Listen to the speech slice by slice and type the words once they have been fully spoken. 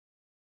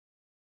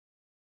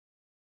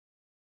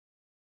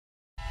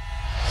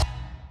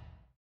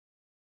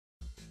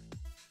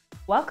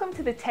Welcome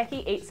to the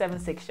Techie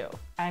 876 show.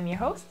 I'm your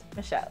host,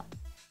 Michelle.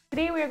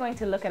 Today we are going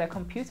to look at a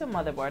computer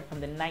motherboard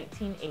from the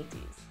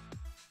 1980s.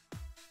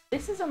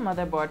 This is a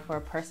motherboard for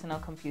a personal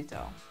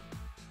computer.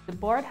 The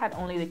board had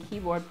only the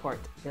keyboard port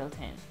built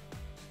in.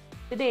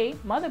 Today,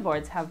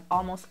 motherboards have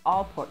almost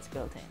all ports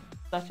built in,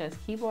 such as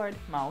keyboard,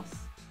 mouse,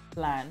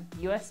 LAN,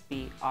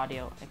 USB,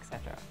 audio,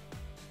 etc.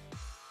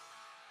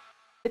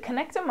 To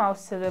connect a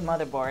mouse to the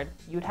motherboard,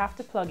 you'd have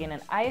to plug in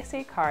an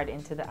ISA card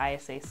into the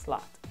ISA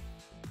slot.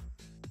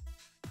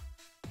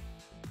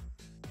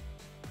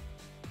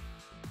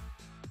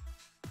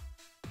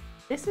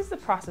 This is the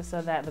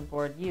processor that the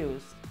board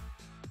used.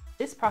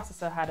 This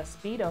processor had a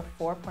speed of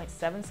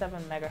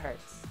 4.77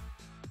 MHz.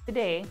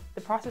 Today,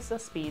 the processor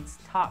speeds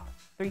top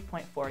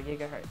 3.4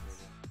 GHz.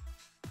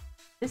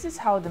 This is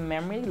how the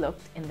memory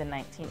looked in the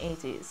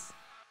 1980s.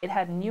 It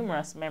had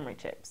numerous memory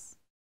chips.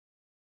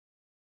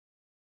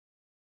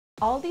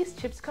 All these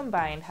chips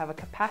combined have a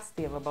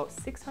capacity of about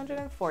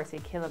 640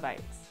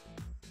 kilobytes.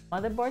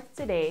 Motherboards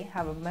today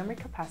have a memory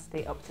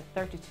capacity up to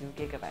 32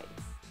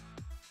 gigabytes.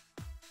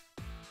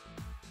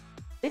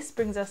 This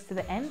brings us to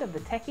the end of the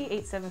Techie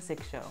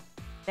 876 show.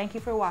 Thank you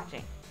for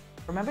watching.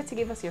 Remember to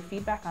give us your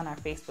feedback on our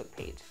Facebook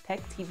page, Tech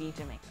TV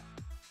Jamaica.